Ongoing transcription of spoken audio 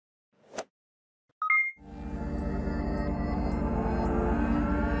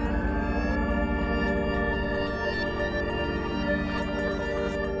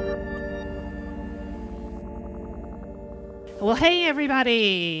Well, hey,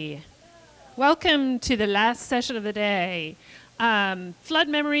 everybody. Welcome to the last session of the day. Flood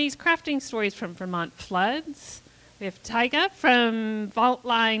memories, crafting stories from Vermont floods. We have Tyga from Vault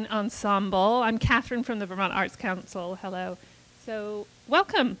Line Ensemble. I'm Catherine from the Vermont Arts Council. Hello. So,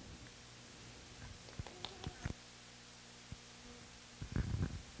 welcome.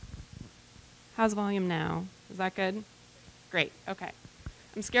 How's volume now? Is that good? Great, okay.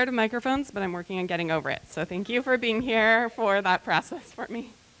 I'm scared of microphones, but I'm working on getting over it. So thank you for being here for that process for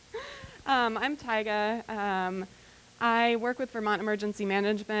me. I'm Tyga. I work with Vermont Emergency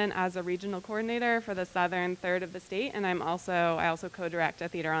Management as a regional coordinator for the southern third of the state, and I also co-direct a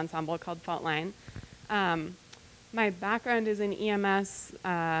theater ensemble called Fault Line. My background is in EMS,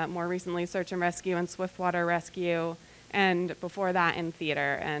 more recently search and rescue and swiftwater rescue, and before that in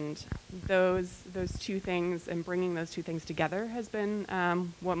theater. And those two things and bringing those two things together has been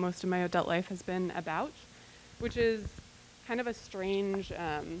what most of my adult life has been about, which is kind of a strange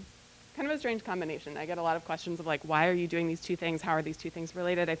combination. I get a lot of questions of like, why are you doing these two things? How are these two things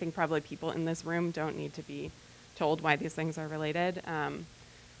related? I think probably people in this room don't need to be told why these things are related.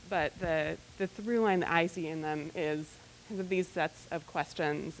 But the through line that I see in them is these sets of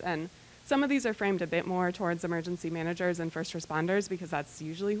questions. And some of these are framed a bit more towards emergency managers and first responders because that's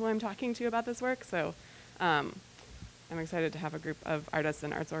usually who I'm talking to about this work. So I'm excited to have a group of artists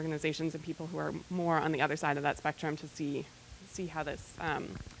and arts organizations and people who are more on the other side of that spectrum to see how this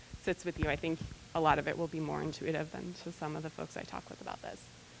sits with you. I think a lot of it will be more intuitive than to some of the folks I talk with about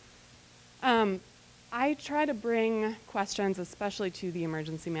this. I try to bring questions, especially to the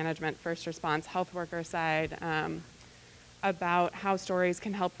emergency management, first response, health worker side, about how stories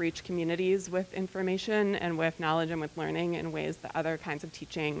can help reach communities with information and with knowledge and with learning in ways that other kinds of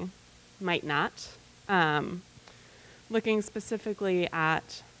teaching might not. Looking specifically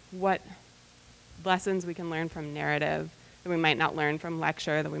at what lessons we can learn from narrative that we might not learn from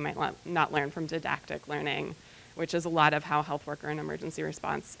lecture, that we might not learn from didactic learning, which is a lot of how health worker and emergency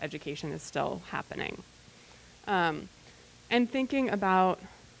response education is still happening. And thinking about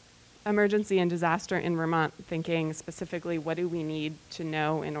emergency and disaster in Vermont, thinking specifically what do we need to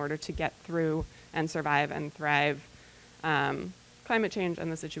know in order to get through and survive and thrive climate change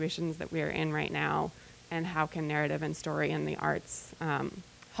and the situations that we are in right now, and how can narrative and story and the arts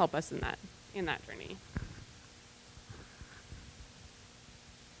help us in that journey.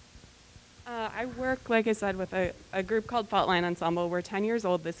 I work, like I said, with a group called Fault Line Ensemble. We're 10 years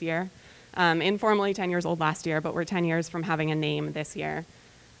old this year. Informally 10 years old last year, but we're 10 years from having a name this year.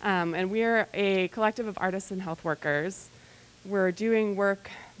 And we're a collective of artists and health workers. We're doing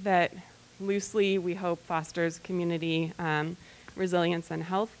work that loosely, we hope, fosters community resilience and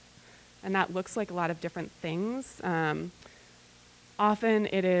health. And that looks like a lot of different things. Often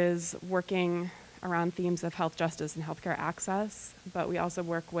it is working around themes of health justice and healthcare access, but we also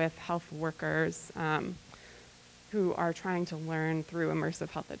work with health workers who are trying to learn through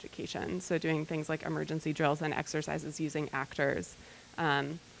immersive health education. So doing things like emergency drills and exercises using actors,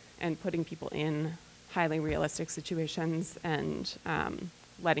 and putting people in highly realistic situations and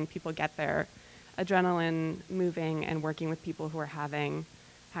letting people get their adrenaline moving and working with people who are having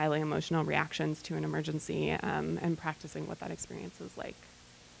highly emotional reactions to an emergency and practicing what that experience is like.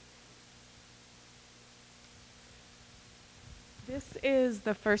 This is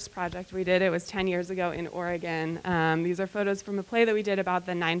the first project we did. It was 10 years ago in Oregon. These are photos from a play that we did about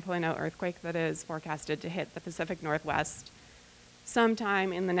the 9.0 earthquake that is forecasted to hit the Pacific Northwest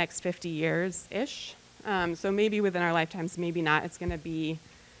sometime in the next 50 years-ish. So maybe within our lifetimes, maybe not. It's going to be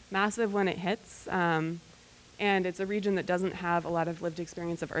massive when it hits. And it's a region that doesn't have a lot of lived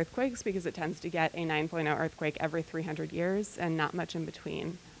experience of earthquakes because it tends to get a 9.0 earthquake every 300 years and not much in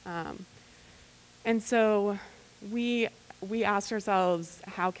between. And so we asked ourselves,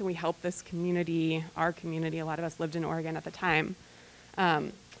 how can we help this community, our community, a lot of us lived in Oregon at the time,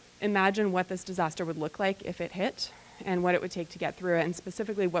 imagine what this disaster would look like if it hit and what it would take to get through it, and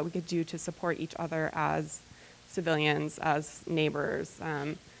specifically what we could do to support each other as civilians, as neighbors,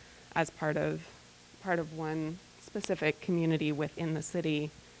 as part of one specific community within the city.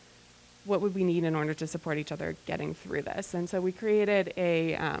 What would we need in order to support each other getting through this? And so we created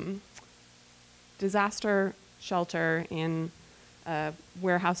a disaster shelter in a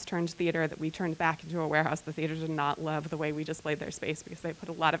warehouse turned theater that we turned back into a warehouse. The theater did not love the way we displayed their space because they put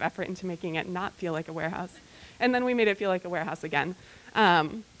a lot of effort into making it not feel like a warehouse. And then we made it feel like a warehouse again.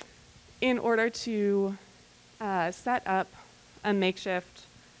 In order to set up a makeshift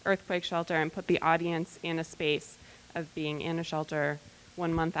earthquake shelter and put the audience in a space of being in a shelter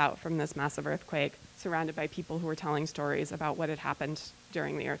 1 month out from this massive earthquake, surrounded by people who were telling stories about what had happened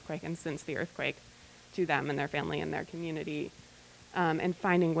during the earthquake and since the earthquake. to them and their family and their community, and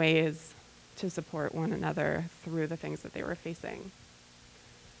finding ways to support one another through the things that they were facing.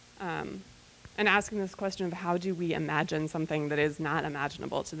 And asking this question of how do we imagine something that is not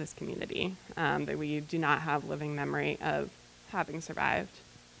imaginable to this community, that we do not have living memory of having survived.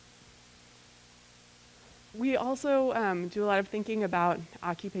 We also do a lot of thinking about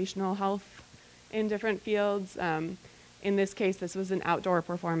occupational health in different fields. In this case, this was an outdoor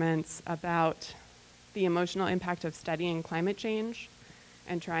performance about the emotional impact of studying climate change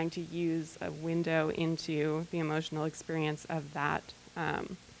and trying to use a window into the emotional experience of that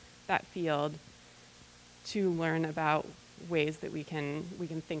field to learn about ways that we can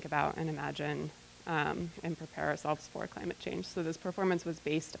think about and imagine and prepare ourselves for climate change. So this performance was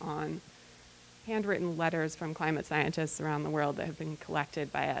based on handwritten letters from climate scientists around the world that have been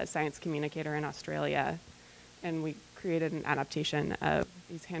collected by a science communicator in Australia. And we created an adaptation of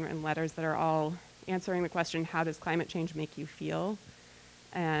these handwritten letters that are all answering the question, how does climate change make you feel?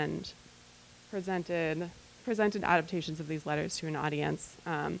 And presented adaptations of these letters to an audience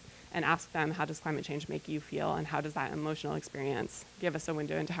and asked them, how does climate change make you feel? And how does that emotional experience give us a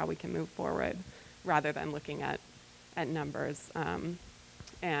window into how we can move forward, rather than looking at numbers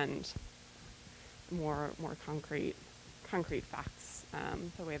and more concrete facts,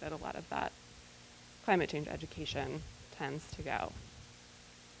 the way that a lot of that climate change education tends to go.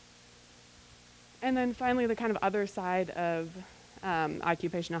 And then finally, the kind of other side of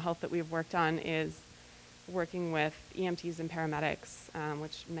occupational health that we've worked on is working with EMTs and paramedics,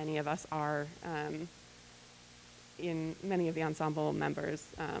 which many of us are in many of the ensemble members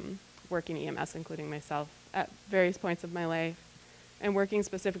work in EMS, including myself, at various points of my life, and working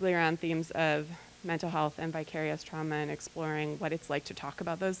specifically around themes of mental health and vicarious trauma and exploring what it's like to talk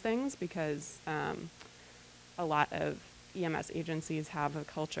about those things, because a lot of EMS agencies have a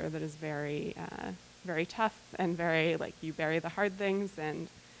culture that is very tough and very, like, you bury the hard things and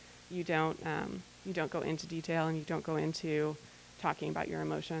you don't go into detail, and you don't go into talking about your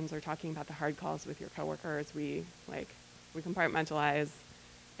emotions or talking about the hard calls with your coworkers. We compartmentalize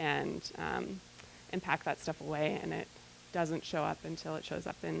and pack that stuff away, and it doesn't show up until it shows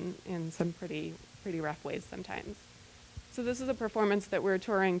up in some pretty rough ways sometimes. So this is a performance that we're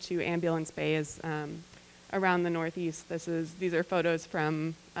touring to ambulance bays around the Northeast. These are photos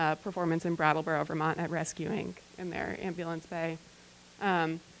from a performance in Brattleboro, Vermont at Rescue Inc. in their ambulance bay.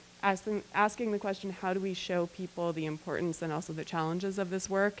 Asking the question, how do we show people the importance and also the challenges of this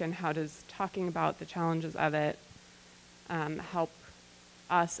work, and how does talking about the challenges of it help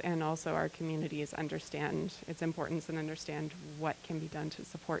us and also our communities understand its importance and understand what can be done to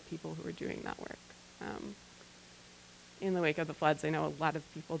support people who are doing that work. In the wake of the floods, I know a lot of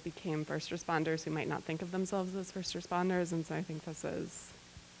people became first responders who might not think of themselves as first responders, and so I think this is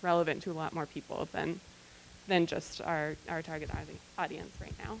relevant to a lot more people than just our target audience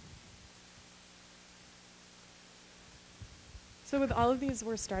right now. So with all of these,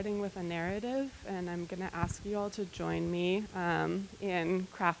 we're starting with a narrative, and I'm going to ask you all to join me in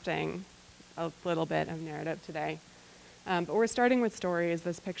crafting a little bit of narrative today. But we're starting with stories.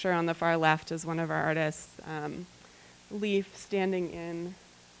 This picture on the far left is one of our artists, Leaf, standing in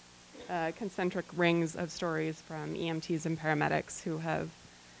concentric rings of stories from EMTs and paramedics who have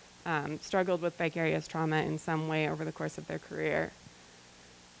struggled with vicarious trauma in some way over the course of their career.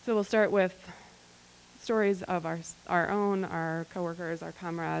 So we'll start with stories of our own, our coworkers, our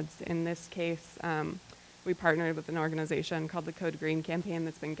comrades. In this case, we partnered with an organization called the Code Green campaign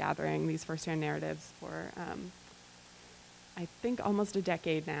that's been gathering these firsthand narratives for, I think, almost a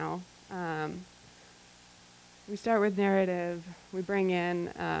decade now. We start with narrative. We bring in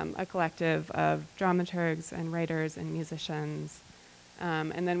a collective of dramaturgs and writers and musicians.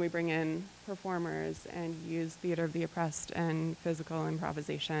 And then we bring in performers and use theater of the oppressed and physical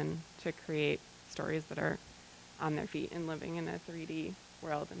improvisation to create stories that are on their feet and living in a 3D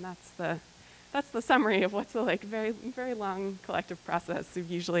world. And that's the summary of what's a very, very long collective process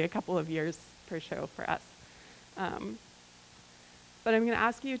of usually a couple of years per show for us. But I'm going to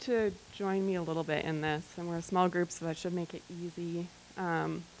ask you to join me a little bit in this, and we're a small group, so that should make it easy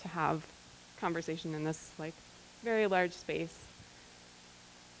to have conversation in this very large space.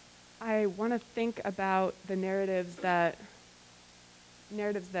 I want to think about the narratives that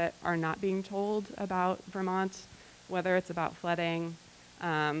are not being told about Vermont, whether it's about flooding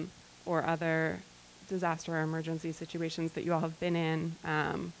or other disaster or emergency situations that you all have been in,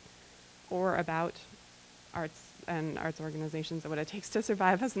 or about arts and arts organizations and what it takes to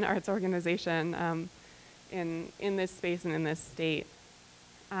survive as an arts organization in this space and in this state.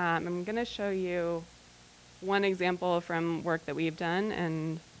 I'm going to show you one example from work that we've done,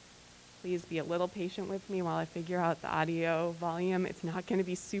 and please be a little patient with me while I figure out the audio volume. It's not going to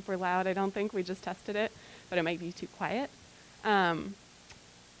be super loud, I don't think. We just tested it, but it might be too quiet. I'm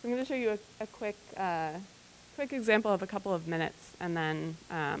going to show you a quick example of a couple of minutes, and then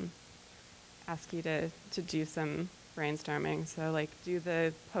ask you to do some brainstorming. So like do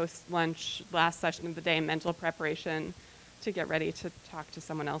the post-lunch last session of the day mental preparation to get ready to talk to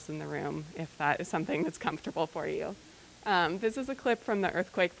someone else in the room if that is something that's comfortable for you. This is a clip from the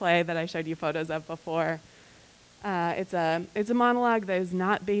earthquake play that I showed you photos of before. It's a monologue that is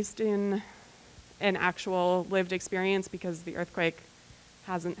not based in an actual lived experience because the earthquake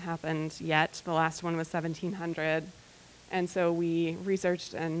hasn't happened yet. The last one was 1700. And so we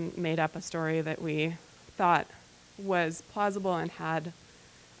researched and made up a story that we thought was plausible and had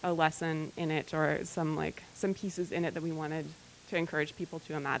a lesson in it, or some pieces in it that we wanted to encourage people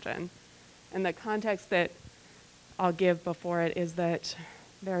to imagine. And the context that I'll give before it is that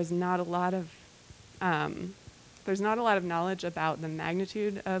there's not a lot of knowledge about the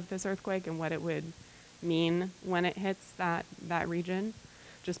magnitude of this earthquake and what it would mean when it hits that region,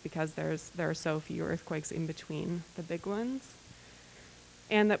 just because there are so few earthquakes in between the big ones.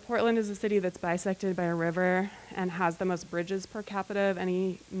 And that Portland is a city that's bisected by a river and has the most bridges per capita of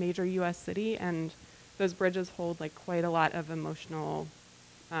any major US city, and those bridges hold quite a lot of emotional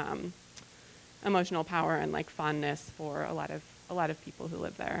power and fondness for a lot of people who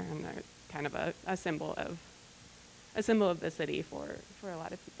live there, and they're kind of a symbol of the city for a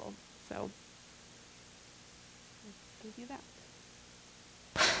lot of people. So I'll give you that.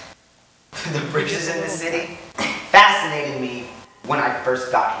 The bridges in the city fascinated me when I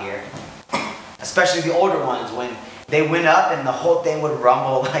first got here, especially the older ones, when they went up and the whole thing would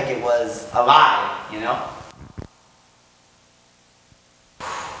rumble like it was alive, you know?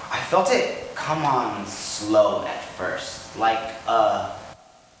 I felt it come on slow at first, like a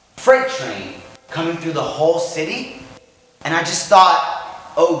freight train coming through the whole city, and I just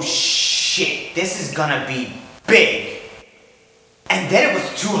thought, oh shit, this is gonna be big. And then it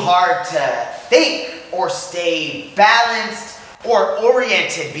was too hard to think or stay balanced or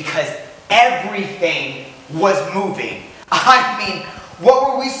oriented because everything was moving. I mean, what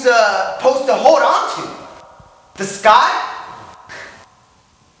were we supposed to hold on to? The sky?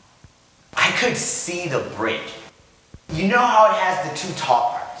 I could see the bridge. You know how it has the two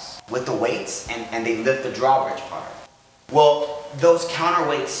top parts with the weights and they lift the drawbridge part? Well, those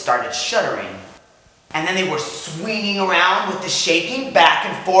counterweights started shuddering, and then they were swinging around with the shaking back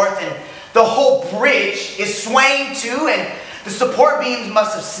and forth, and the whole bridge is swaying too, and the support beams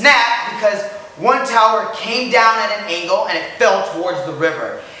must have snapped because one tower came down at an angle and it fell towards the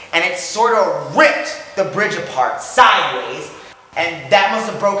river, and it sort of ripped the bridge apart sideways, and that must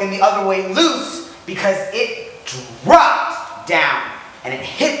have broken the other way loose because it dropped down and it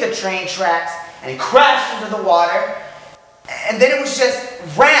hit the train tracks and it crashed into the water, and then it was just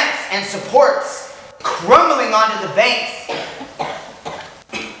ramps and supports crumbling onto the banks.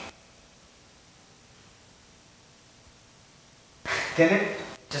 Then it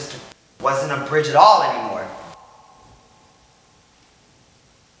just wasn't a bridge at all anymore.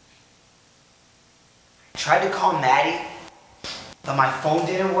 I tried to call Maddie, but my phone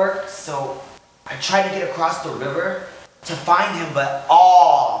didn't work, so I tried to get across the river to find him, but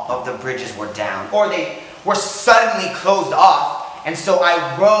all of the bridges were down, or they were suddenly closed off, and so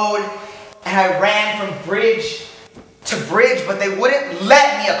I rode and I ran from bridge to bridge, but they wouldn't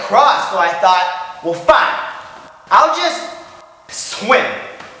let me across, so I thought, well fine, I'll just swim.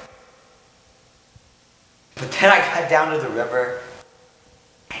 But then I got down to the river,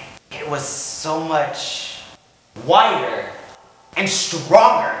 and it was so much wider and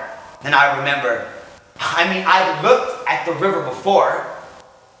stronger than I remember. I mean, I've looked at the river before.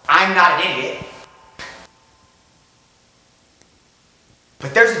 I'm not an idiot.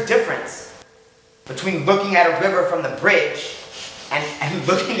 But there's a difference between looking at a river from the bridge and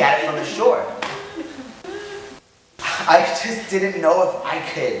looking at it from the shore. I just didn't know if I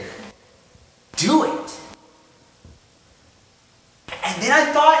could do it. And then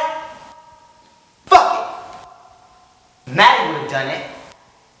I thought, fuck it. Maddie would have done it.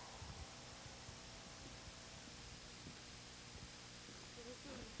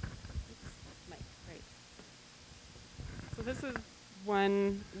 So this is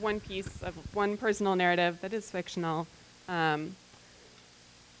one piece of one personal narrative that is fictional, but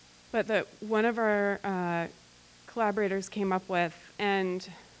that one of our collaborators came up with, and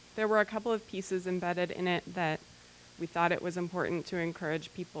there were a couple of pieces embedded in it that we thought it was important to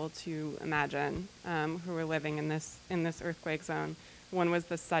encourage people to imagine who were living in this earthquake zone. One was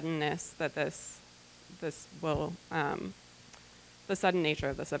the suddenness that this the sudden nature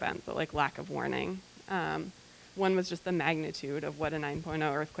of this event, the like lack of warning. One was just the magnitude of what a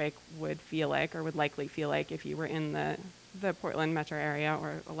 9.0 earthquake would feel like, or would likely feel like, if you were in the Portland metro area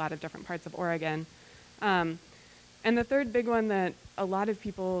or a lot of different parts of Oregon. And the third big one that a lot of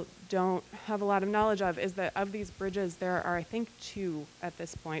people don't have a lot of knowledge of is that of these bridges, there are, I think, 2 at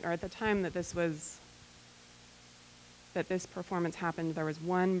this point, or at the time that this performance happened, there was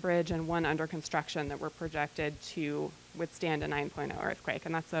 1 bridge and 1 under construction that were projected to withstand a 9.0 earthquake,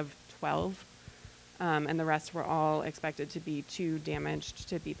 and that's of 12. And the rest were all expected to be too damaged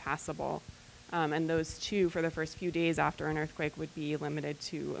to be passable. And those 2, for the first few days after an earthquake, would be limited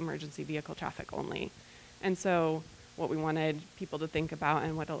to emergency vehicle traffic only. And so what we wanted people to think about,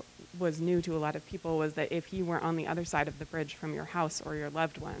 and what was new to a lot of people, was that if you were on the other side of the bridge from your house or your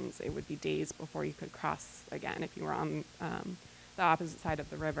loved ones, it would be days before you could cross again if you were on the opposite side of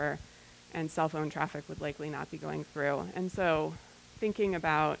the river, and cell phone traffic would likely not be going through. And so thinking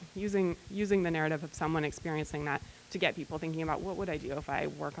about using the narrative of someone experiencing that to get people thinking about, what would I do if I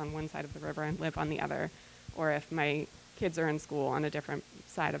work on one side of the river and live on the other, or if my kids are in school on a different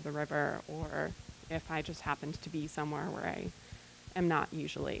side of the river, or if I just happened to be somewhere where I am not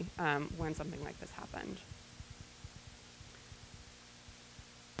usually when something like this happened.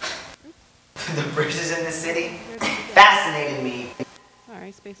 The bridges in the city fascinated me.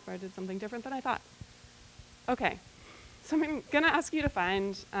 Sorry, spacebar did something different than I thought. Okay, so I'm gonna ask you to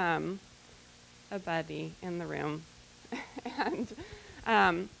find a buddy in the room.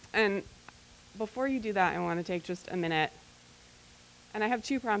 and before you do that, I wanna take just a minute. And I have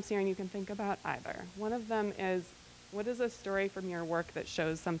 2 prompts here, and you can think about either. One of them is, what is a story from your work that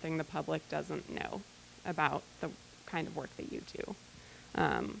shows something the public doesn't know about the kind of work that you do?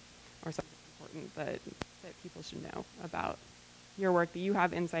 Or something important that people should know about your work that you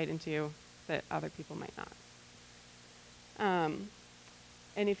have insight into that other people might not.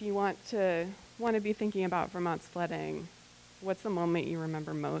 And if you want to be thinking about Vermont's flooding, what's the moment you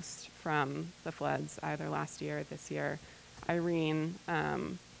remember most from the floods, either last year, this year, Irene,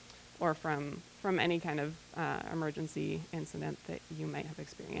 or from any kind of emergency incident that you might have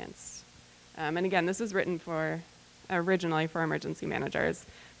experienced? And again, this is written originally for emergency managers,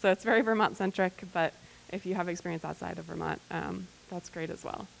 so it's very Vermont-centric, but if you have experience outside of Vermont, that's great as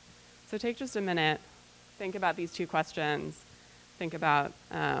well. So take just a minute, think about these 2 questions, think about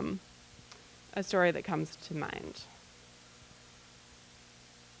a story that comes to mind.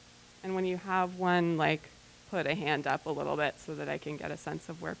 And when you have one, put a hand up a little bit so that I can get a sense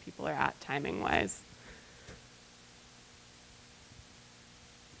of where people are at timing-wise.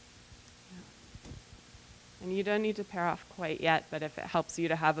 Yeah. And you don't need to pair off quite yet, but if it helps you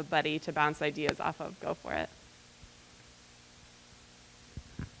to have a buddy to bounce ideas off of, go for it.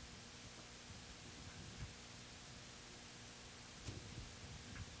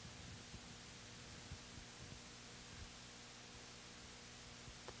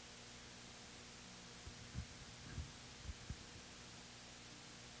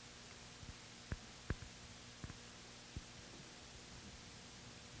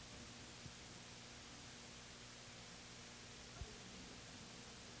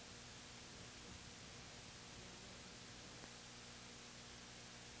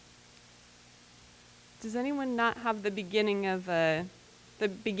 Does anyone not have the beginning of an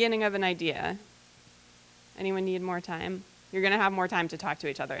idea? Anyone need more time? You're going to have more time to talk to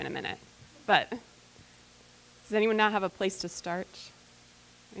each other in a minute. But does anyone not have a place to start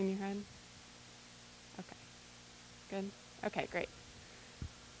in your head? Okay. Good. Okay, great.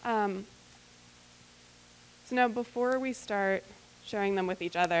 So now before we start sharing them with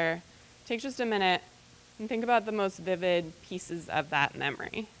each other, take just a minute and think about the most vivid pieces of that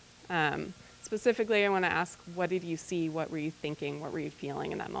memory. Specifically, I want to ask, what did you see? What were you thinking? What were you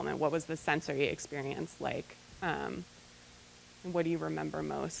feeling in that moment? What was the sensory experience like? And what do you remember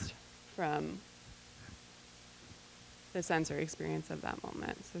most from the sensory experience of that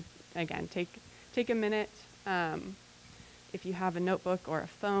moment? So again, take a minute. If you have a notebook or a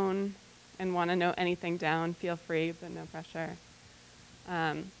phone and want to note anything down, feel free, but no pressure.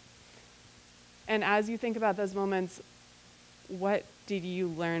 And as you think about those moments, what did you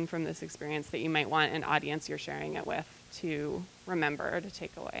learn from this experience that you might want an audience you're sharing it with to remember or to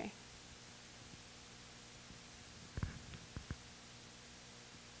take away?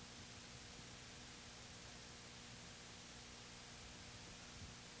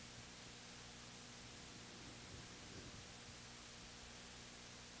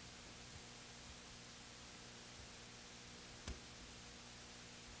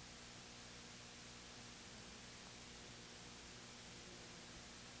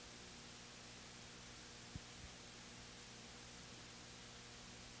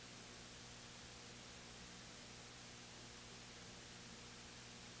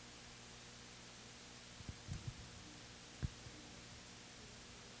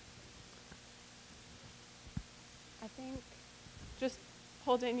 think just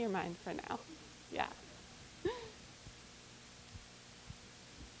hold it in your mind for now. Yeah.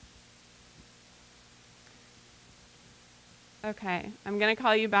 Okay, I'm going to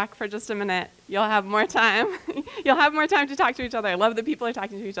call you back for just a minute. You'll have more time. You'll have more time to talk to each other. I love that people are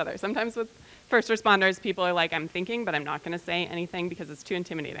talking to each other. Sometimes with first responders, people are like, I'm thinking, but I'm not going to say anything because it's too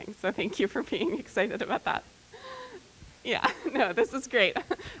intimidating. So thank you for being excited about that. Yeah, no, this is great.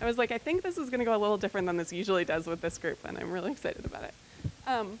 I was like, I think this is going to go a little different than this usually does with this group, and I'm really excited about it.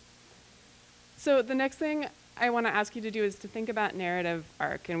 So the next thing I want to ask you to do is to think about narrative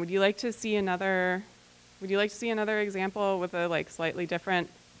arc. And would you like to see another example with a slightly different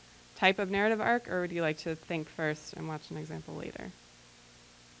type of narrative arc, or would you like to think first and watch an example later?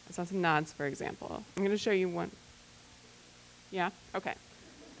 I saw some nods, for example. I'm going to show you one. Yeah? Okay.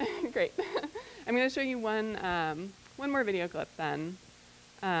 Great. I'm going to show you one more video clip then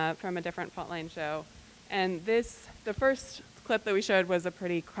from a different Faultline show. And the first clip that we showed was a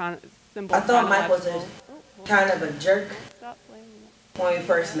pretty simple. I thought Mike was kind of a jerk when we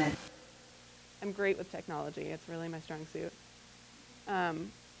first met. I'm great with technology. It's really my strong suit.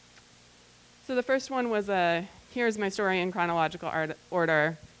 So the first one was here's my story in chronological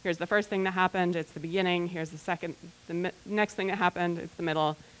order. Here's the first thing that happened. It's the beginning. Here's the next thing that happened. It's the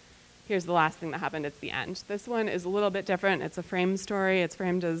middle. Here's the last thing that happened. It's the end. This one is a little bit different. It's a framed story. It's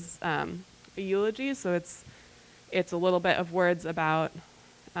framed as a eulogy, so it's a little bit of words about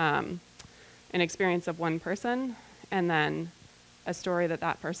an experience of one person, and then a story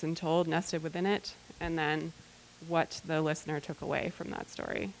that person told nested within it, and then what the listener took away from that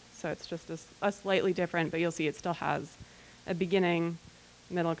story. So it's just a slightly different, but you'll see it still has a beginning,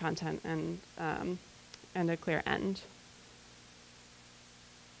 middle content, and a clear end.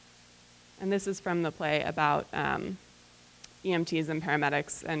 And this is from the play about EMTs and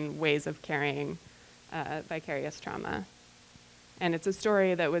paramedics and ways of carrying vicarious trauma. And it's a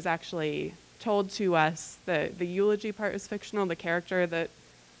story that was actually told to us. The eulogy part is fictional. The character that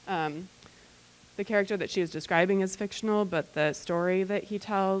she is describing is fictional, but the story that he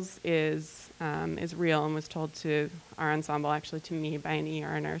tells is real and was told to our ensemble, actually to me, by an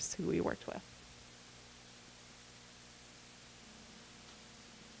ER nurse who we worked with.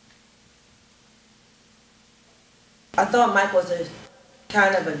 I thought Mike was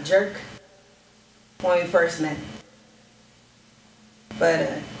kind of a jerk when we first met,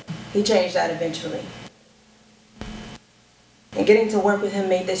 but he changed that eventually. And getting to work with him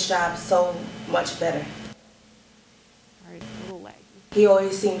made this job so much better. Sorry, it's a little lag. He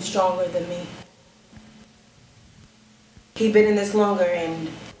always seemed stronger than me. He'd been in this longer, and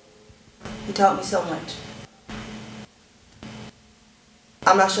he taught me so much.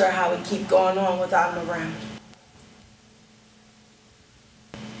 I'm not sure how we keep going on without him around.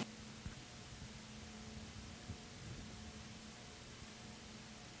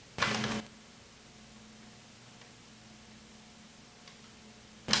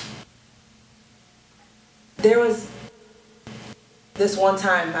 There was this one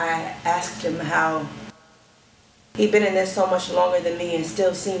time I asked him how he'd been in this so much longer than me and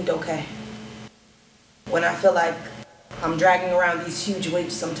still seemed okay. When I feel like I'm dragging around these huge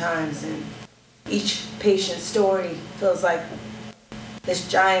weights sometimes, and each patient's story feels like this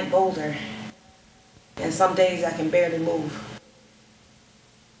giant boulder, and some days I can barely move.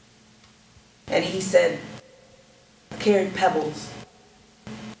 And he said, I carried pebbles.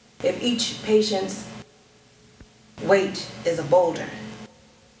 If each patient's weight is a boulder,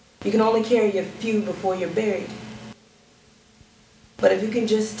 you can only carry a few before you're buried. But if you can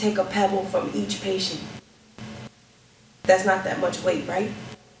just take a pebble from each patient, that's not that much weight, right?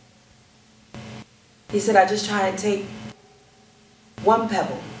 He said, I just try and take one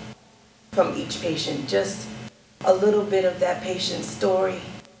pebble from each patient, just a little bit of that patient's story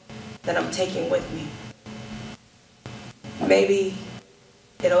that I'm taking with me. Maybe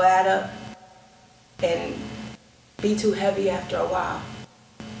it'll add up and be too heavy after a while.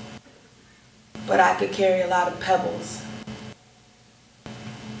 But I could carry a lot of pebbles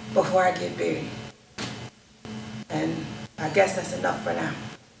before I get buried. And I guess that's enough for now.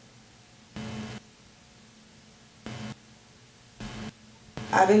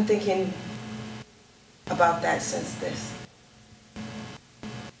 I've been thinking about that since this.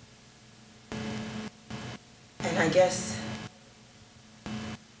 And I guess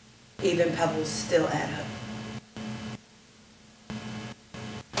even pebbles still add up.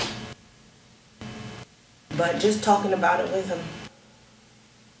 But just talking about it with him,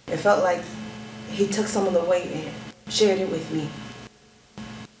 it felt like he took some of the weight and shared it with me.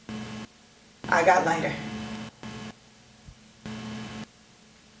 I got lighter.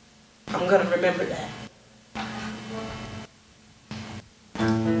 I'm gonna remember that.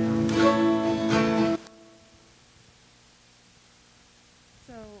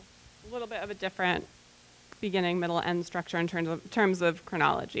 So a little bit of a different beginning, middle, end structure in terms of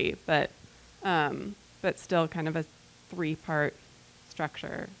chronology, but still kind of a three-part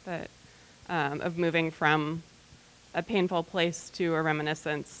structure that of moving from a painful place to a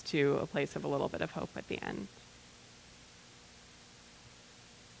reminiscence to a place of a little bit of hope at the end.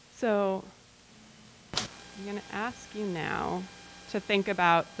 So I'm going to ask you now to think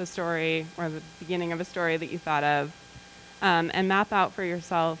about the story or the beginning of a story that you thought of, and map out for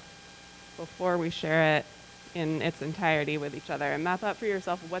yourself before we share it in its entirety with each other, and map out for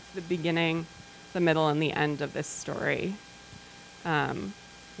yourself what's the beginning, the middle, and the end of this story.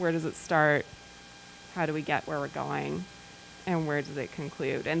 Where does it start? How do we get where we're going? And where does it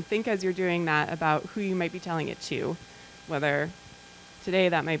conclude? And think as you're doing that about who you might be telling it to, whether today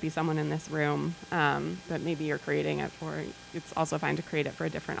that might be someone in this room, but maybe you're creating it for, it's also fine to create it for a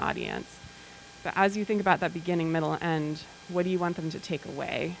different audience. But as you think about that beginning, middle, end, what do you want them to take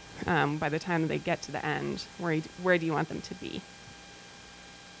away? By the time they get to the end, where do you want them to be?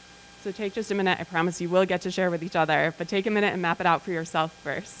 So take just a minute. I promise you will get to share with each other, but take a minute and map it out for yourself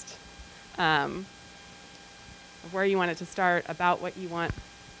first. Where you want it to start, about what you want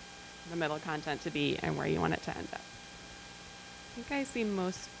the middle content to be, and where you want it to end up. I think I see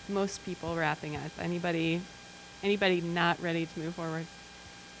most people wrapping up. Anybody not ready to move forward?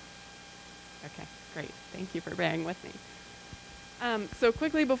 Okay, great. Thank you for bearing with me. So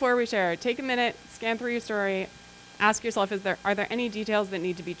quickly before we share, take a minute, scan through your story, ask yourself, are there any details that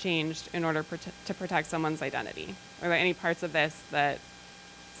need to be changed in order to protect someone's identity? Are there any parts of this that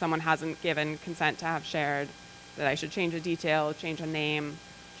someone hasn't given consent to have shared, that I should change a detail, change a name,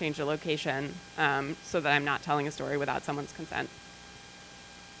 change a location, so that I'm not telling a story without someone's consent?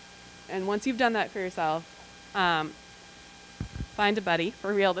 And once you've done that for yourself, find a buddy,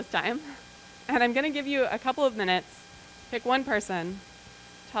 for real this time. And I'm going to give you a couple of minutes. Pick one person,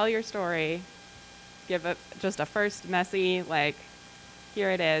 tell your story, give it just a first messy, like,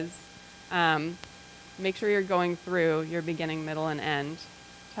 here it is. Make sure you're going through your beginning, middle, and end.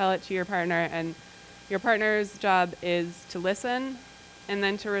 Tell it to your partner, and your partner's job is to listen and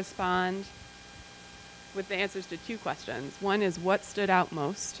then to respond with the answers to two questions. One is, what stood out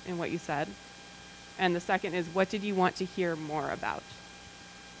most in what you said? And the second is, what did you want to hear more about?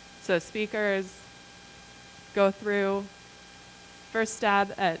 So speakers, go through. First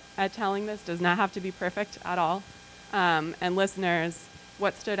stab at telling this does not have to be perfect at all. And listeners,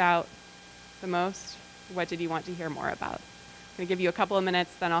 what stood out the most? What did you want to hear more about? I'm going to give you a couple of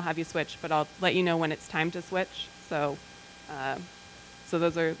minutes, then I'll have you switch, but I'll let you know when it's time to switch. So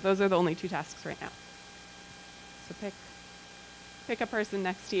those are the only two tasks right now. So pick a person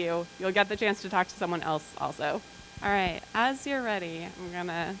next to you. You'll get the chance to talk to someone else also. All right, as you're ready, I'm going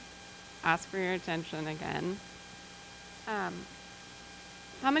to ask for your attention again.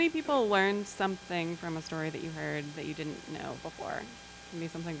 How many people learned something from a story that you heard that you didn't know before? It can be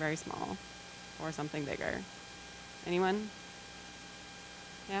something very small or something bigger. Anyone?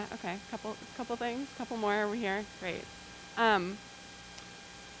 Yeah, okay, couple things, couple more over here, great.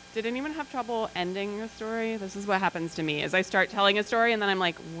 Did anyone have trouble ending a story? This is what happens to me, is I start telling a story and then I'm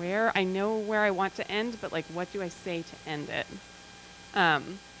like, I know where I want to end, but like, what do I say to end it?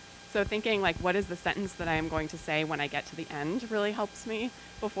 So thinking like, what is the sentence that I am going to say when I get to the end really helps me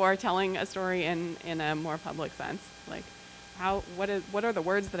before telling a story in a more public sense. Like, what are the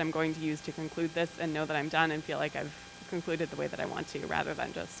words that I'm going to use to conclude this and know that I'm done and feel like I've concluded the way that I want to, rather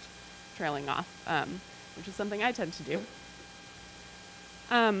than just trailing off, which is something I tend to do.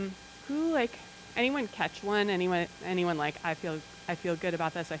 Anyone catch one? Anyone like, I feel good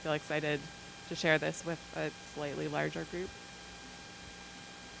about this. I feel excited to share this with a slightly larger group.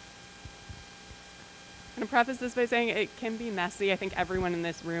 I'm going to preface this by saying it can be messy. I think everyone in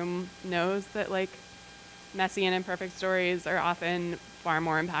this room knows that like messy and imperfect stories are often far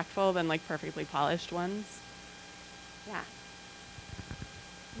more impactful than like perfectly polished ones.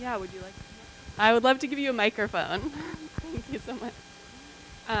 Yeah, would you like to? I would love to give you a microphone. Thank you so much.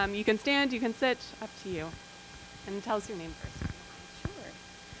 You can stand, you can sit, up to you. And tell us your name first. Sure.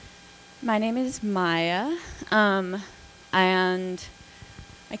 My name is Maya, and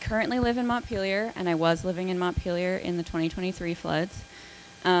I currently live in Montpelier, and I was living in Montpelier in the 2023 floods.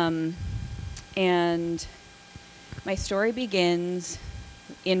 And my story begins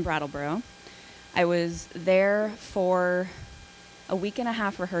in Brattleboro. I was there for a week and a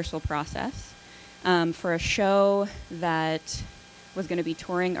half rehearsal process for a show that was going to be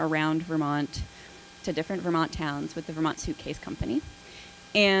touring around Vermont to different Vermont towns with the Vermont Suitcase Company.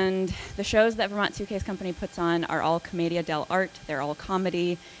 And the shows that Vermont Suitcase Company puts on are all commedia dell'arte. They're all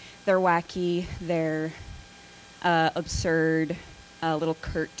comedy. They're wacky. They're absurd. a little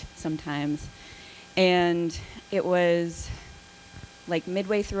curt sometimes. And it was like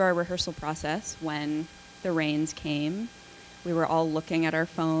midway through our rehearsal process when the rains came. We were all looking at our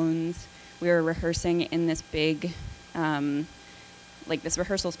phones. We were rehearsing in this big, like this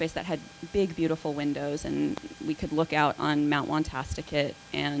rehearsal space that had big, beautiful windows, and we could look out on Mount Wantasticate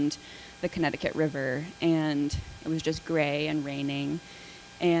and the Connecticut River, and it was just gray and raining.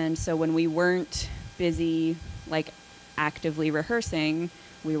 And so when we weren't busy, like actively rehearsing,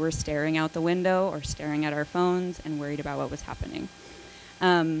 we were staring out the window or staring at our phones and worried about what was happening.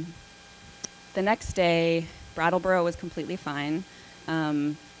 The next day, Brattleboro was completely fine,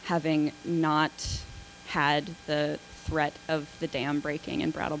 having not had the threat of the dam breaking in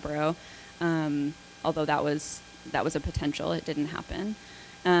Brattleboro, although that was a potential. It didn't happen.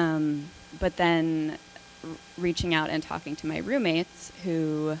 But then reaching out and talking to my roommates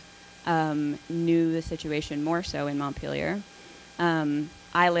who knew the situation more so in Montpelier.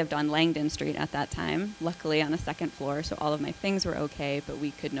 I lived on Langdon Street at that time, luckily on a second floor, so all of my things were okay, but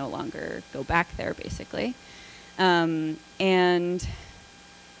we could no longer go back there, basically. And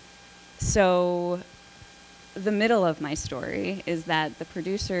so the middle of my story is that the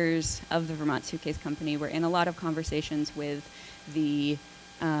producers of the Vermont Suitcase Company were in a lot of conversations with the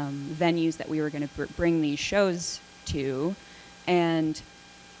venues that we were going to bring these shows to, and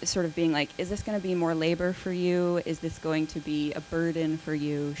sort of being like, is this going to be more labor for you? Is this going to be a burden for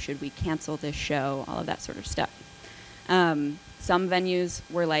you? Should we cancel this show? All of that sort of stuff. Some venues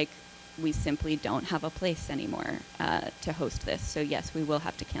were like, we simply don't have a place anymore to host this, so yes, we will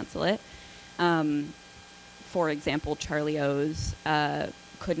have to cancel it. For example, Charlie O's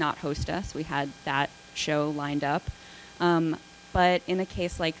could not host us. We had that show lined up. But in a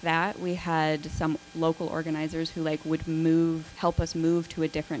case like that, we had some local organizers who would help us move to a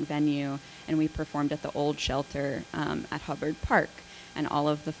different venue, and we performed at the old shelter at Hubbard Park. And all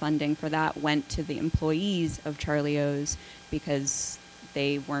of the funding for that went to the employees of Charlie O's because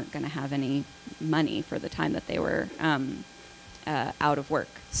they weren't going to have any money for the time that they were out of work.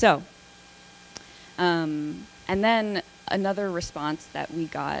 So, and then another response that we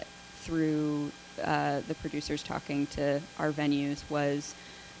got through the producers talking to our venues was,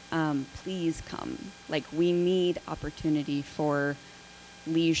 please come. We need opportunity for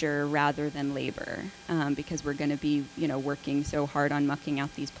leisure rather than labor, because we're going to be, working so hard on mucking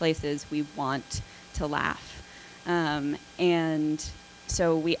out these places. We want to laugh. And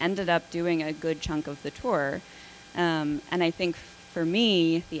so we ended up doing a good chunk of the tour. And I think for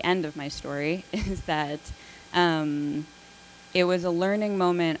me, the end of my story is that it was a learning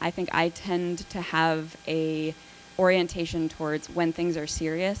moment. I think I tend to have a orientation towards when things are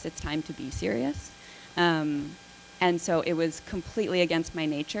serious, it's time to be serious. And so it was completely against my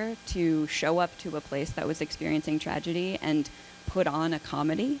nature to show up to a place that was experiencing tragedy and put on a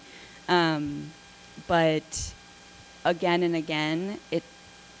comedy. But again and again, it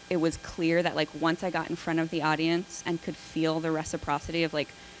was clear that once I got in front of the audience and could feel the reciprocity of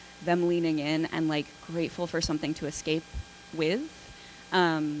them leaning in and grateful for something to escape with,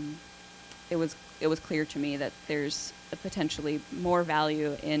 it was clear to me that there's a potentially more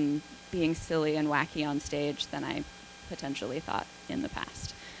value in being silly and wacky on stage than I potentially thought in the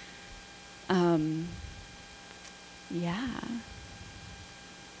past. Yeah.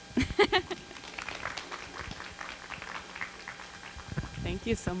 Thank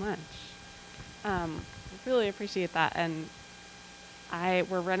you so much. I really appreciate that. And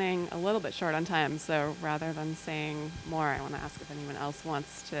we're running a little bit short on time, so rather than saying more, I want to ask if anyone else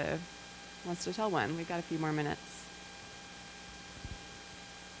wants to tell one. We've got a few more minutes.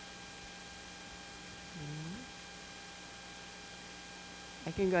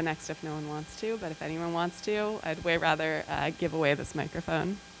 I can go next if no one wants to, but if anyone wants to, I'd way rather give away this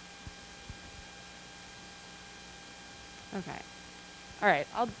microphone. Okay. All right,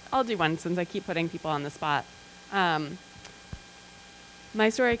 I'll do one since I keep putting people on the spot. My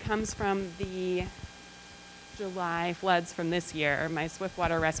story comes from the July floods from this year. My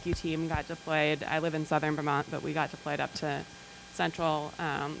swiftwater rescue team got deployed. I live in southern Vermont, but we got deployed up to central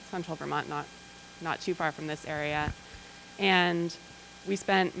Vermont, not too far from this area. And we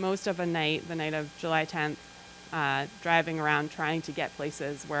spent most of the night of July 10th, driving around trying to get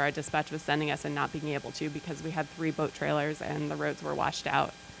places where our dispatch was sending us and not being able to because we had 3 boat trailers and the roads were washed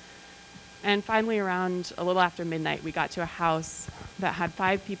out. And finally, around a little after midnight, we got to a house that had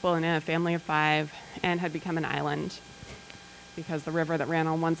 5 people in it, a family of 5, and had become an island because the river that ran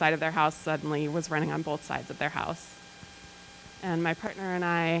on one side of their house suddenly was running on both sides of their house. And my partner and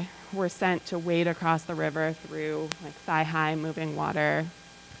I were sent to wade across the river through thigh-high moving water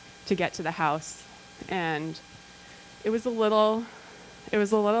to get to the house. And it was a little it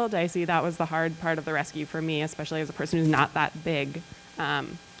was a little dicey. That was the hard part of the rescue for me, especially as a person who's not that big.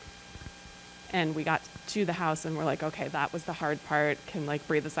 And we got to the house and we're like, okay, that was the hard part. Can like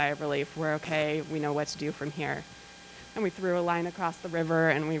breathe a sigh of relief. We're okay. We know what to do from here. And we threw a line across the river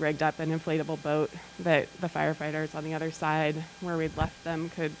and we rigged up an inflatable boat that the firefighters on the other side where we'd left them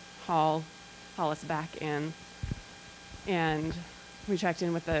could haul us back in. And we checked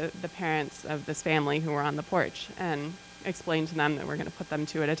in with the parents of this family who were on the porch and explained to them that we're going to put them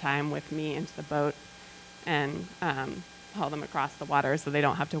 2 at a time with me into the boat and haul them across the water so they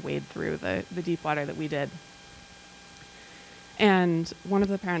don't have to wade through the deep water that we did. And one of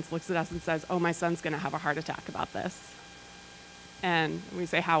the parents looks at us and says, "Oh, my son's going to have a heart attack about this." And we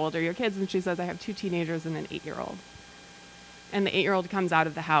say, "How old are your kids?" And she says, "I have 2 teenagers and an 8-year-old. And the 8-year-old comes out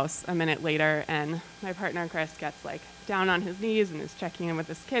of the house a minute later, and my partner, Chris, gets like down on his knees and is checking in with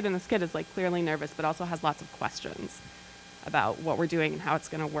this kid. And this kid is like clearly nervous, but also has lots of questions about what we're doing and how it's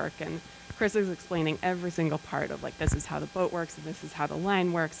going to work. And Chris is explaining every single part of like, this is how the boat works, and this is how the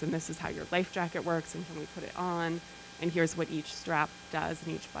line works, and this is how your life jacket works, and can we put it on? And here's what each strap does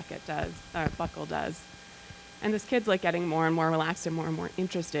and each buckle does. And this kid's like getting more and more relaxed and more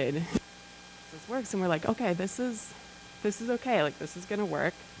interested in how this works. And we're like, okay, this is okay. Like, this is going to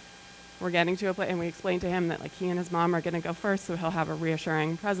work. We're getting to a place, and we explain to him that like he and his mom are going to go first, so he'll have a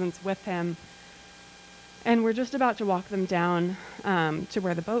reassuring presence with him. And we're just about to walk them down to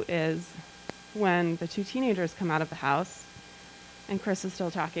where the boat is when the 2 teenagers come out of the house. And Chris is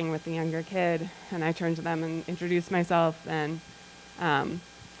still talking with the younger kid. And I turn to them and introduce myself and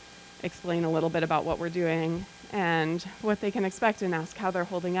explain a little bit about what we're doing and what they can expect and ask how they're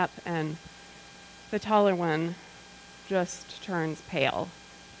holding up. And the taller one just turns pale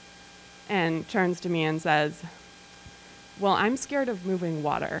and turns to me and says, "Well, I'm scared of moving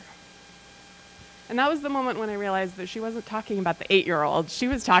water." And that was the moment when I realized that she wasn't talking about the 8-year-old. She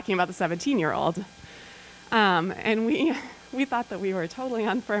was talking about the 17-year-old. And we thought that we were totally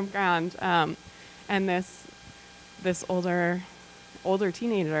on firm ground. And this older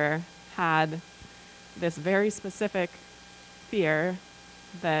teenager had this very specific fear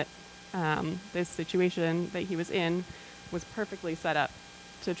that this situation that he was in was perfectly set up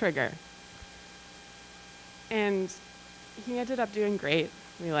to trigger. And he ended up doing great.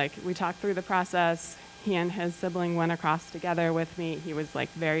 We talked through the process. He and his sibling went across together with me. He was like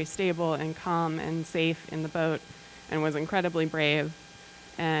very stable and calm and safe in the boat and was incredibly brave.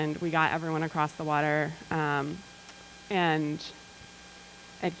 And we got everyone across the water. And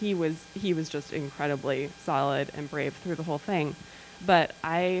he was just incredibly solid and brave through the whole thing. But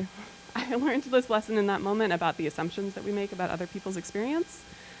I learned this lesson in that moment about the assumptions that we make about other people's experience,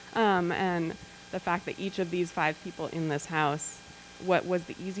 and the fact that each of these 5 people in this house, what was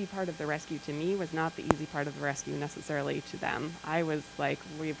the easy part of the rescue to me was not the easy part of the rescue necessarily to them. I was like,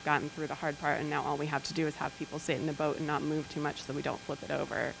 we've gotten through the hard part, and now all we have to do is have people sit in the boat and not move too much so we don't flip it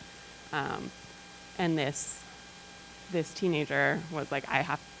over. And this teenager was like, I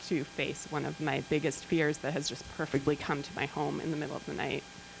have to face one of my biggest fears that has just perfectly come to my home in the middle of the night.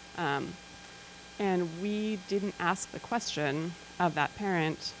 And we didn't ask the question of that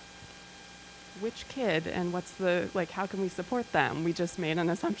parent, which kid and what's how can we support them? We just made an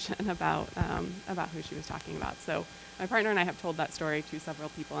assumption about who she was talking about. So my partner and I have told that story to several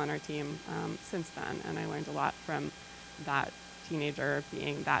people on our team since then, and I learned a lot from that teenager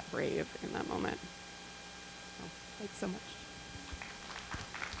being that brave in that moment. So, thanks so much.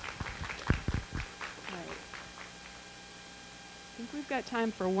 All right. I think we've got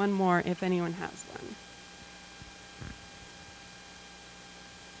time for one more if anyone has one.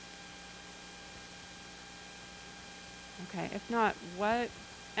 Okay, if not,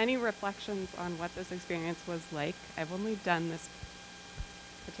 any reflections on what this experience was like? I've only done this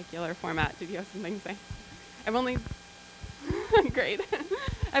particular format. Did you have something to say? Great.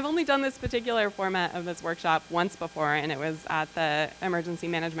 I've only done this particular format of this workshop once before, and it was at the Emergency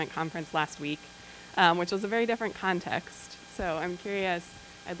Management Conference last week, which was a very different context. So I'm curious,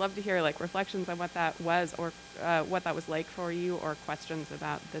 I'd love to hear reflections on what that was or what that was like for you, or questions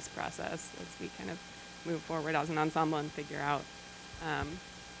about this process as we kind of move forward as an ensemble and figure out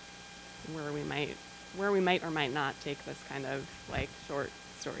where we might or might not take this kind of short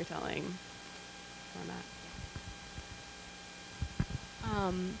storytelling format.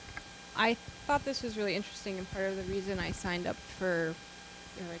 I thought this was really interesting, and part of the reason I signed up or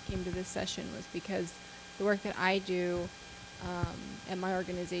I came to this session was because the work that I do at my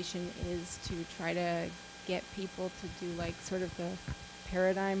organization is to try to get people to do sort of the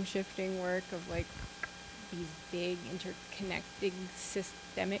paradigm shifting work of these big interconnecting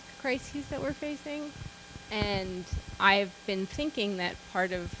systemic crises that we're facing. And I've been thinking that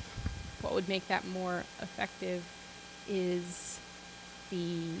part of what would make that more effective is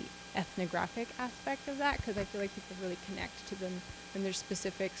the ethnographic aspect of that, because I feel like people really connect to them, and there's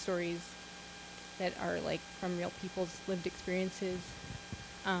specific stories that are like from real people's lived experiences.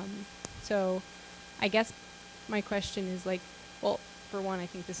 So I guess my question is like, well, for one, I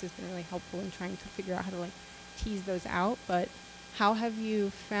think this has been really helpful in trying to figure out how to like tease those out, but how have you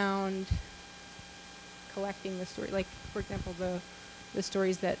found collecting the story, like for example the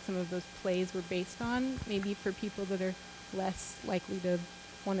stories that some of those plays were based on, maybe for people that are less likely to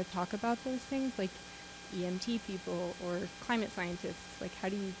want to talk about those things, like EMT people or climate scientists? Like, how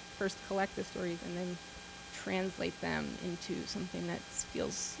do you first collect the stories and then translate them into something that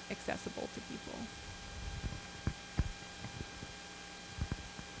feels accessible to people?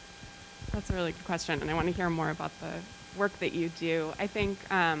 That's a really good question, and I want to hear more about the work that you do. I think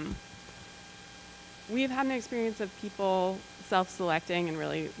we've had an experience of people self-selecting and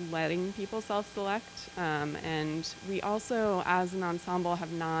really letting people self-select. And we also, as an ensemble,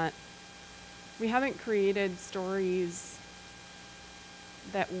 we haven't created stories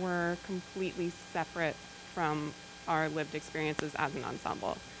that were completely separate from our lived experiences as an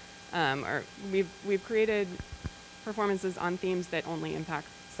ensemble. Or we've created performances on themes that only impact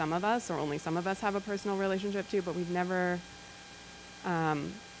some of us, or only some of us have a personal relationship to, but we've never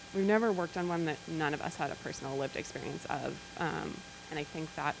worked on one that none of us had a personal lived experience of. And I think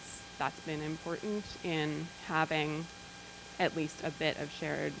that's been important in having at least a bit of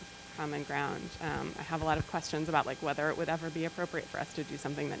shared common ground. I have a lot of questions about like whether it would ever be appropriate for us to do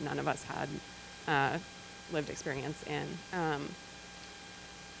something that none of us had lived experience in.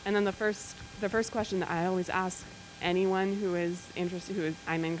 And then the first question that I always ask anyone who is interested,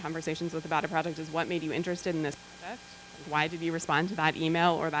 I'm in conversations with about a project, is what made you interested in this project? Why did you respond to that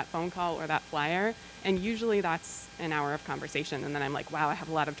email or that phone call or that flyer? And usually that's an hour of conversation, and then I'm like, wow, I have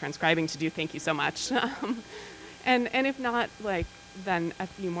a lot of transcribing to do, thank you so much. And if not, like, then a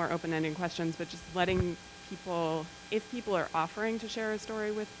few more open-ended questions, but just letting people, if people are offering to share a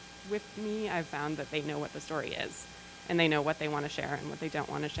story with me, I've found that they know what the story is, and they know what they want to share and what they don't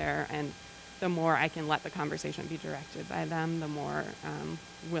want to share, and the more I can let the conversation be directed by them, the more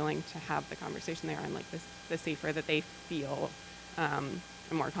willing to have the conversation they are, and like the safer that they feel, and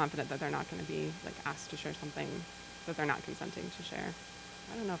more confident that they're not going to be like asked to share something that they're not consenting to share.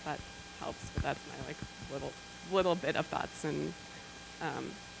 I don't know if that helps, but that's my like little bit of thoughts, and yeah,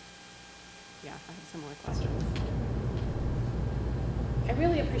 I have similar questions. I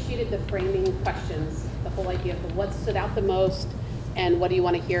really appreciated the framing questions, the whole idea of what stood out the most and what do you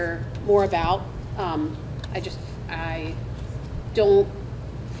want to hear more about. I don't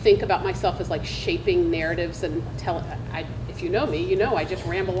think about myself as like shaping narratives and if you know me, you know I just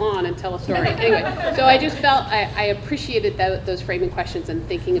ramble on and tell a story. Anyway, so I just felt I appreciated those framing questions and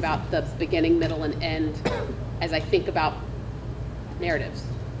thinking about the beginning, middle, and end as I think about narratives.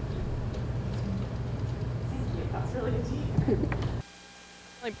 Thank you. That's really deep.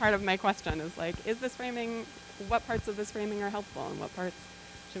 Like part of my question is like, is this framing, what parts of this framing are helpful and what parts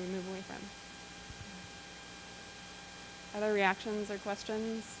should we move away from? Other reactions or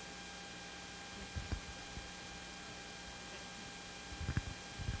questions?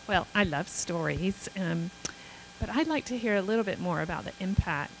 Well, I love stories, but I'd like to hear a little bit more about the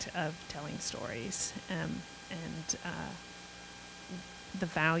impact of telling stories and the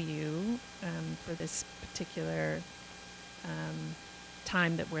value for this particular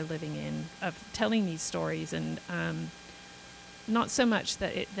time that we're living in of telling these stories, and not so much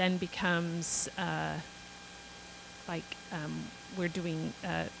that it then becomes we're doing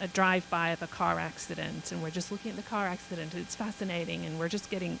a drive-by of a car accident and we're just looking at the car accident and it's fascinating and we're just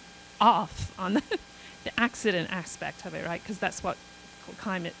getting off on the accident aspect of it, right? Because that's what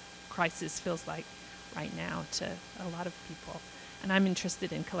climate crisis feels like right now to a lot of people. And I'm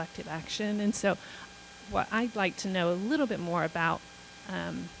interested in collective action, and so what I'd like to know a little bit more about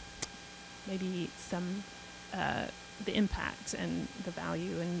maybe some the impact and the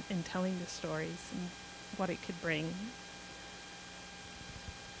value in telling the stories and what it could bring.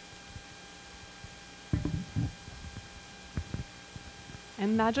 I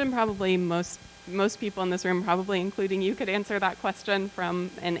imagine probably most people in this room, probably including you, could answer that question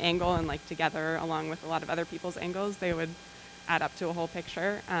from an angle, and like together along with a lot of other people's angles, they would add up to a whole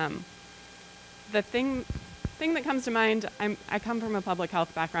picture. The thing that comes to mind, I come from a public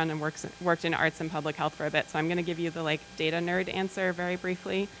health background and worked in arts and public health for a bit, so I'm going to give you the like data nerd answer very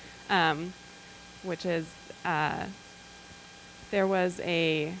briefly, which is there was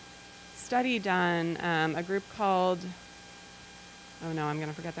a study done, a group called oh no, I'm going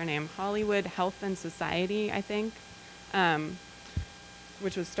to forget their name, Hollywood Health and Society, I think,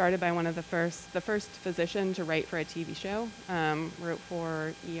 which was started by one of the first physician to write for a TV show, wrote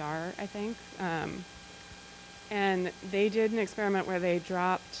for ER, I think. And they did an experiment where they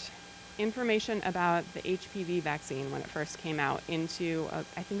dropped information about the HPV vaccine when it first came out into,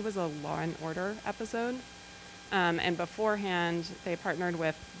 I think it was a Law and Order episode. And beforehand, they partnered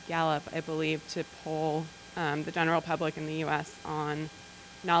with Gallup, I believe, to poll the general public in the US on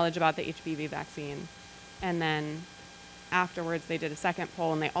knowledge about the HPV vaccine. And then afterwards, they did a second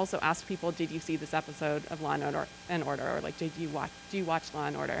poll, and they also asked people, did you see this episode of Law and Order? Or like, do you watch Law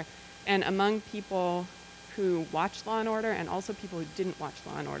and Order? And among people who watched Law and Order and also people who didn't watch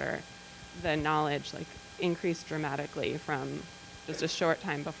Law and Order, the knowledge like increased dramatically from just a short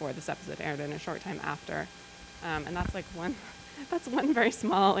time before this episode aired and a short time after. And that's like that's one very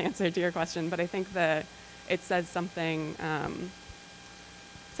small answer to your question, but I think it says something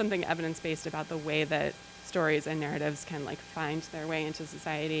evidence-based about the way that stories and narratives can like find their way into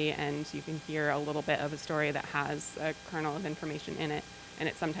society, and you can hear a little bit of a story that has a kernel of information in it, and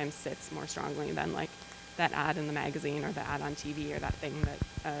it sometimes sits more strongly than like that ad in the magazine or the ad on TV or that thing that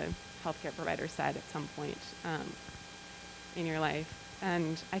a healthcare provider said at some point in your life.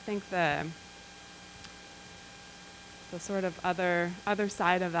 And I think the sort of other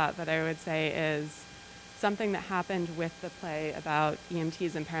side of that I would say is something that happened with the play about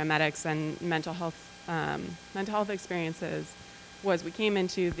EMTs and paramedics and mental health experiences was we came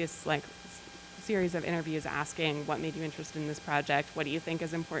into this like series of interviews asking what made you interested in this project, what do you think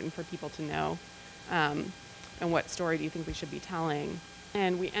is important for people to know, and what story do you think we should be telling.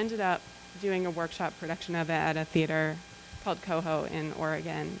 And we ended up doing a workshop production of it at a theater called Coho in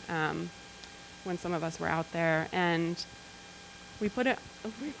Oregon when some of us were out there, and we put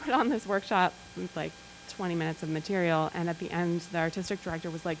on this workshop with like 20 minutes of material, and at the end the artistic director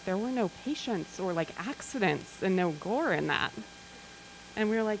was like, there were no patients or like accidents and no gore in that. And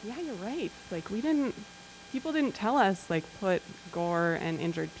we were like, yeah, you're right, like people didn't tell us like put gore and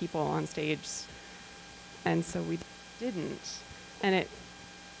injured people on stage, and so we didn't. And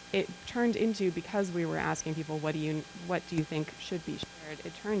it turned into, because we were asking people what do you think should be shared,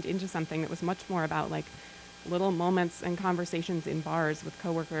 it turned into something that was much more about like little moments and conversations in bars with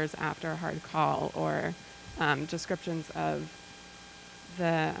coworkers after a hard call, or descriptions of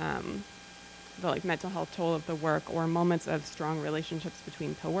the like mental health toll of the work, or moments of strong relationships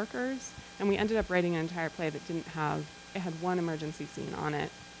between coworkers. And we ended up writing an entire play that it had one emergency scene on it,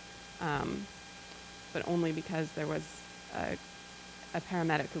 but only because there was a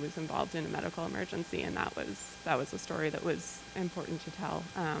paramedic who was involved in a medical emergency, and that was a story that was important to tell.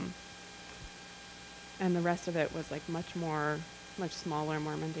 And the rest of it was like much smaller,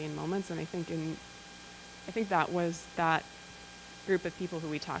 more mundane moments. And I think that was that group of people who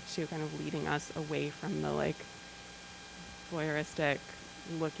we talked to kind of leading us away from the like voyeuristic,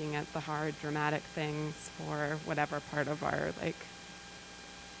 looking at the hard, dramatic things for whatever part of our like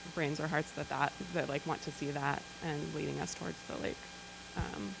brains or hearts that like want to see that, and leading us towards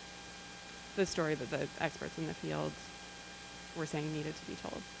the story that the experts in the field were saying needed to be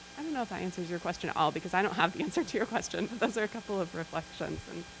told. I don't know if that answers your question at all, because I don't have the answer to your question, but those are a couple of reflections,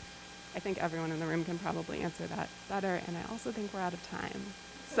 and I think everyone in the room can probably answer that better, and I also think we're out of time.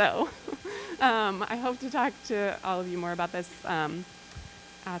 So I hope to talk to all of you more about this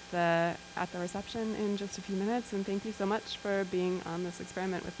at the reception in just a few minutes, and thank you so much for being on this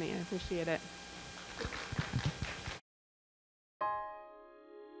experiment with me. I appreciate it.